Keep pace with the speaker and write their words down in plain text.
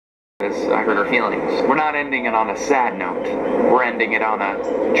I hurt her feelings. We're not ending it on a sad note. We're ending it on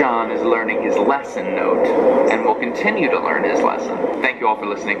a Jon is learning his lesson note, and will continue to learn his lesson. Thank you all for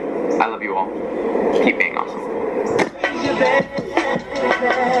listening. I love you all. Keep being awesome.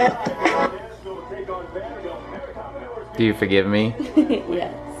 Do you forgive me?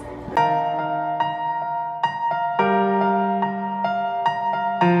 Yes.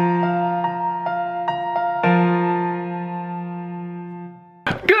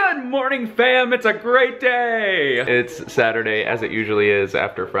 Good morning, fam. It's a great day. It's Saturday, as it usually is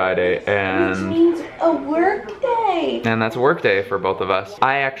after Friday, and which means a work day. And that's work day for both of us.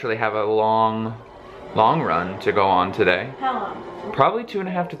 I actually have a long run to go on today. How long? Probably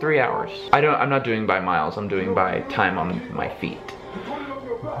 2.5 to 3 hours. I'm not doing by miles. I'm doing by time on my feet.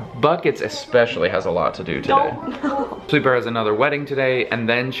 Buckets especially has a lot to do today. No. Sleeper has another wedding today, and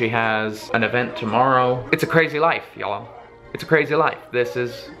then she has an event tomorrow. It's a crazy life, y'all. It's a crazy life. This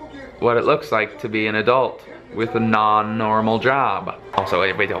is what it looks like to be an adult with a non-normal job. Also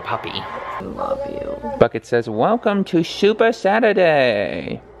a little puppy. I love you. Bucket says, welcome to Super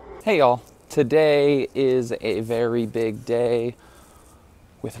Saturday. Hey y'all, today is a very big day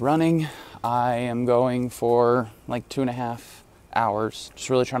with running. I am going for like 2.5 hours. Just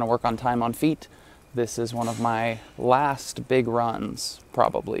really trying to work on time on feet. This is one of my last big runs,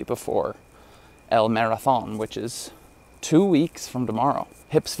 probably, before El Marathon, which is 2 weeks from tomorrow.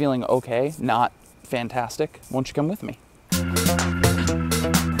 Hips feeling okay, not fantastic. Won't you come with me?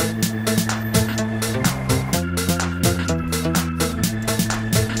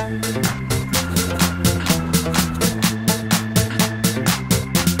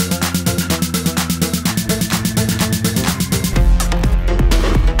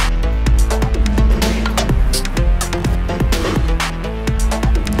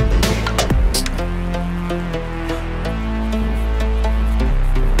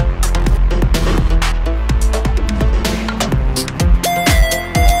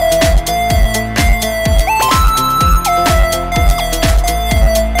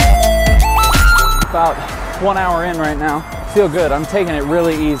 About 1 hour in right now. Feel good. I'm taking it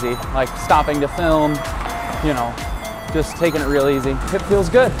really easy, like stopping to film, you know, just taking it real easy. Hip feels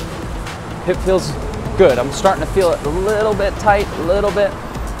good. Hip feels good. I'm starting to feel it a little bit tight, a little bit.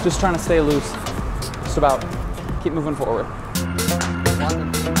 Just trying to stay loose. Just about keep moving forward.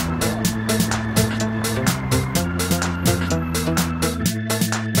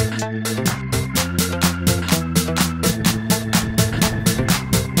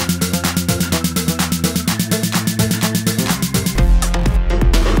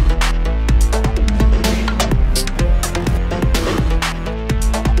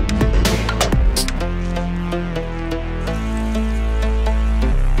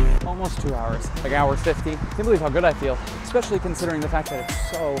 Like hour 50. Can't believe how good I feel, especially considering the fact that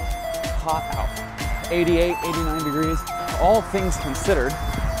it's so hot out. 88, 89 degrees. All things considered,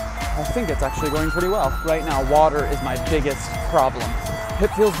 I think it's actually going pretty well. Right now, water is my biggest problem.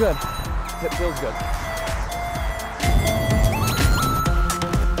 Hip feels good. Hip feels good.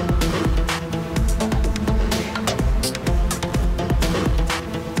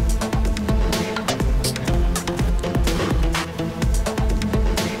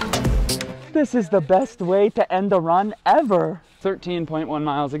 This is the best way to end a run ever. 13.1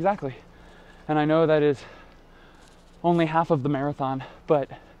 miles exactly. And I know that is only half of the marathon, but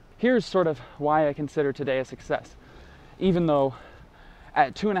here's sort of why I consider today a success. Even though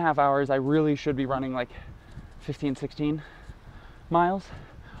at 2.5 hours, I really should be running like 15, 16 miles.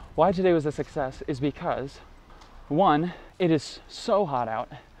 Why today was a success is because, one, it is so hot out,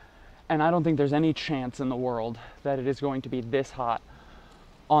 and I don't think there's any chance in the world that it is going to be this hot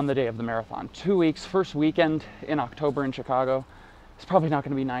on the day of the marathon. 2 weeks, first weekend in October in Chicago, it's probably not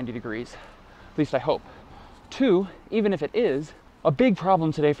going to be 90 degrees. At least I hope. Two, even if it is, a big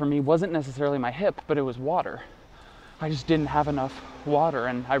problem today for me wasn't necessarily my hip, but it was water. I just didn't have enough water,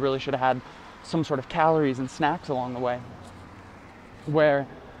 and I really should have had some sort of calories and snacks along the way. Where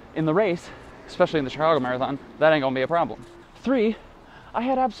in the race, especially in the Chicago Marathon, that ain't gonna be a problem. Three, I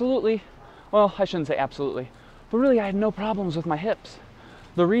had absolutely, well, I shouldn't say absolutely, but really I had no problems with my hips.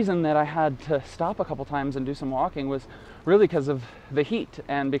 The reason that I had to stop a couple times and do some walking was really because of the heat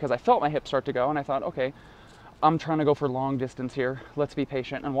and because I felt my hips start to go, and I thought, okay, I'm trying to go for long distance here. Let's be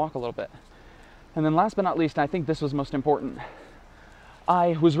patient and walk a little bit. And then last but not least, I think this was most important,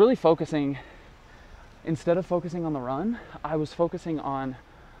 I was really focusing, instead of focusing on the run, I was focusing on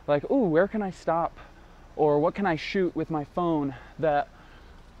like, ooh, where can I stop? Or what can I shoot with my phone that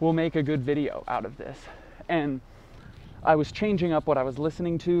will make a good video out of this? And I was changing up what I was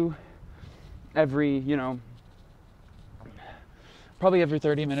listening to every, probably every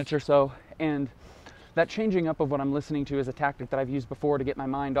 30 minutes or so. And that changing up of what I'm listening to is a tactic that I've used before to get my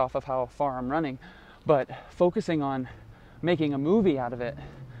mind off of how far I'm running. But focusing on making a movie out of it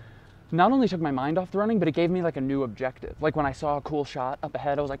not only took my mind off the running, but it gave me like a new objective. Like when I saw a cool shot up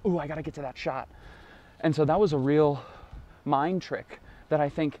ahead, I was like, ooh, I gotta get to that shot. And so that was a real mind trick that I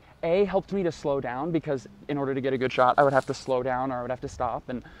think helped me to slow down, because in order to get a good shot, I would have to slow down, or I would have to stop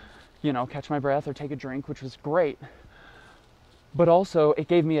and, you know, catch my breath or take a drink, which was great. But also it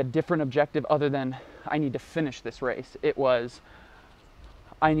gave me a different objective other than I need to finish this race. It was,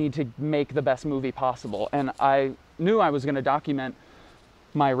 I need to make the best movie possible. And I knew I was gonna document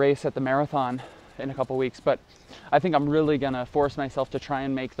my race at the marathon in a couple weeks, but I think I'm really gonna force myself to try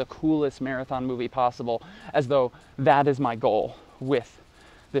and make the coolest marathon movie possible, as though that is my goal with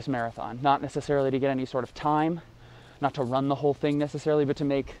this marathon. Not necessarily to get any sort of time, not to run the whole thing necessarily, but to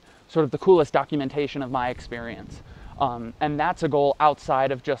make sort of the coolest documentation of my experience. And that's a goal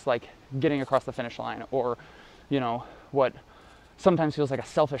outside of just like getting across the finish line, or, you know, what sometimes feels like a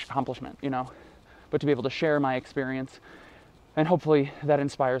selfish accomplishment, you know, but to be able to share my experience. And hopefully that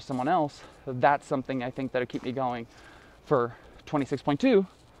inspires someone else. That's something I think that'll keep me going for 26.2,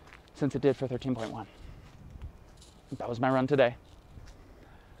 since it did for 13.1. That was my run today.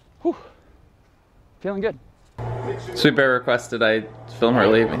 Whew. Feeling good. Sweet Bear requested I film her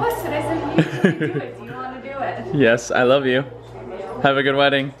leaving. I said you should do it. Do you want to do it? Yes, I love you. Have a good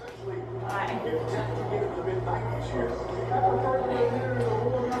wedding. Bye.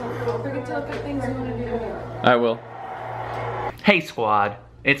 Don't forget to look at things you want to do. I will. Hey squad,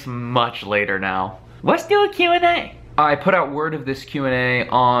 it's much later now. Let's do a Q&A. I put out word of this Q&A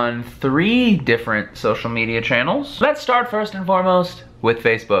on 3 different social media channels. Let's start first and foremost with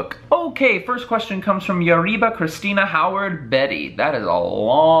Facebook. Okay, first question comes from Yariba Christina Howard Betty. That is a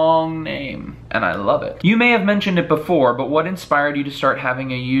long name, and I love it. You may have mentioned it before, but what inspired you to start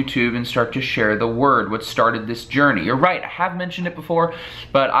having a YouTube and start to share the word? What started this journey? You're right, I have mentioned it before,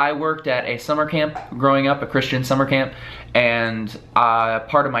 but I worked at a summer camp growing up, a Christian summer camp, and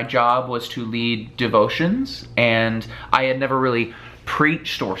part of my job was to lead devotions, and I had never really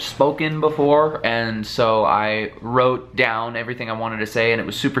preached or spoken before, and so I wrote down everything I wanted to say, and it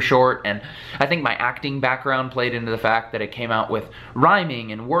was super short. And I think my acting background played into the fact that it came out with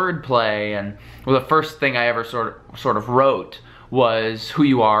rhyming and wordplay. And well, the first thing I ever sort of wrote was "Who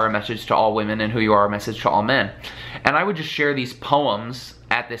You Are, a message to all women, and who you are, a message to all men." And I would just share these poems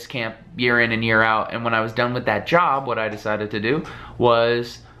at this camp year in and year out. And when I was done with that job, what I decided to do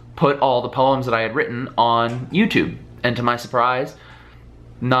was put all the poems that I had written on YouTube. And to my surprise,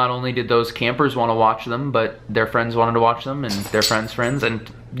 not only did those campers want to watch them, but their friends wanted to watch them, and their friends' friends, and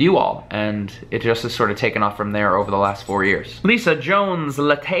you all. And it just has sort of taken off from there over the last 4 years. Lisa Jones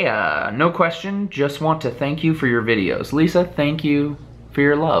Latea, no question, just want to thank you for your videos. Lisa, thank you for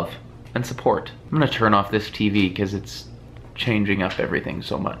your love and support. I'm gonna turn off this TV because it's changing up everything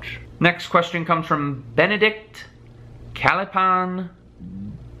so much. Next question comes from Benedict Calipan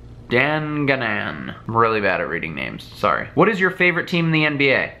Danganan. I'm really bad at reading names, sorry. What is your favorite team in the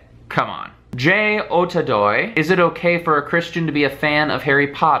NBA? Come on. Jay Otadoy, is it okay for a Christian to be a fan of Harry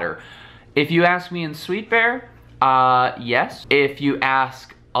Potter? If you ask me in Sweet Bear, yes. If you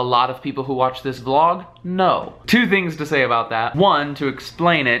ask a lot of people who watch this vlog, no. 2 things to say about that. One, to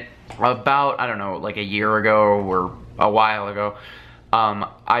explain it, about, I don't know, like a year ago or a while ago,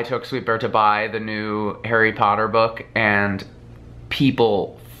 I took Sweet Bear to buy the new Harry Potter book, and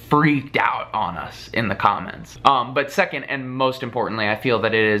people freaked out on us in the comments. But second, and most importantly, I feel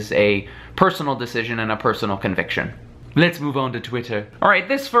that it is a personal decision and a personal conviction. Let's move on to Twitter. All right,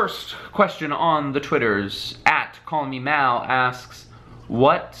 this first question on the Twitters, at CallMeMal asks,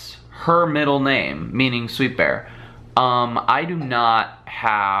 what's her middle name, meaning Sweet Bear? I do not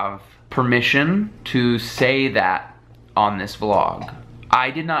have permission to say that on this vlog.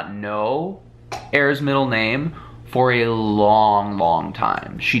 I did not know Air's middle name for a long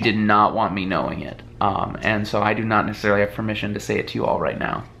time. She did not want me knowing it. And so I do not necessarily have permission to say it to you all right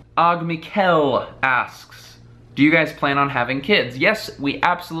now. Mikel asks, do you guys plan on having kids? Yes, we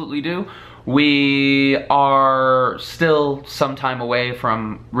absolutely do. We are still some time away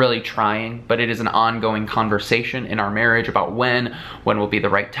from really trying, but it is an ongoing conversation in our marriage about when will be the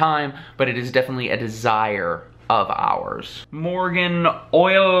right time, but it is definitely a desire of ours. Morgan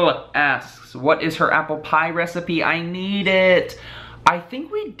Oil asks, what is her apple pie recipe? I need it. I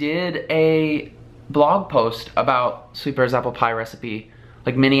think we did a blog post about Sweet Bear's apple pie recipe,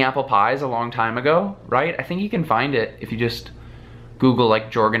 like mini apple pies, a long time ago, right? I think you can find it if you just Google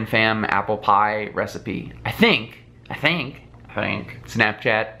like Jorgenfam apple pie recipe. I think. think.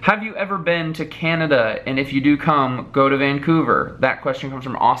 Snapchat. Have you ever been to Canada? And if you do come, go to Vancouver. That question comes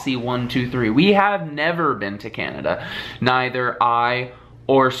from Aussie123. We have never been to Canada. Neither I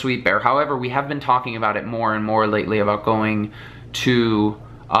or Sweet Bear. However, we have been talking about it more and more lately about going to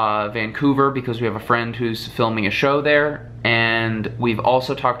Vancouver because we have a friend who's filming a show there. And we've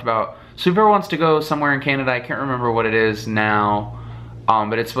also talked about, Sweet Bear wants to go somewhere in Canada. I can't remember what it is now.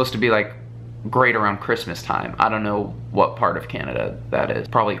 But it's supposed to be like great around Christmas time. I don't know what part of Canada that is.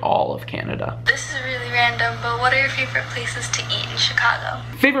 Probably all of Canada. This is really random, but what are your favorite places to eat in Chicago?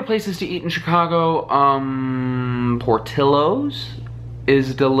 Favorite places to eat in Chicago? Portillo's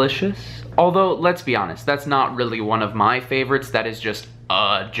is delicious. Although, let's be honest, that's not really one of my favorites. That is just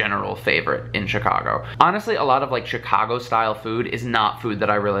a general favorite in Chicago. Honestly, a lot of like Chicago style food is not food that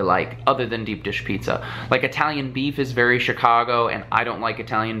I really like other than deep dish pizza. Like Italian beef is very Chicago and I don't like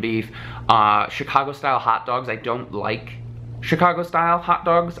Italian beef. Chicago style hot dogs, I don't like Chicago style hot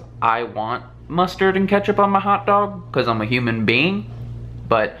dogs. I want mustard and ketchup on my hot dog because I'm a human being,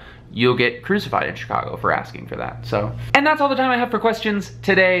 but you'll get crucified in Chicago for asking for that. So, and that's all the time I have for questions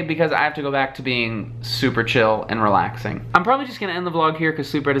today because I have to go back to being super chill and relaxing. I'm probably just gonna end the vlog here because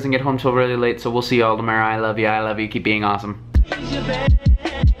Super doesn't get home till really late, so we'll see y'all tomorrow. I love you, keep being awesome.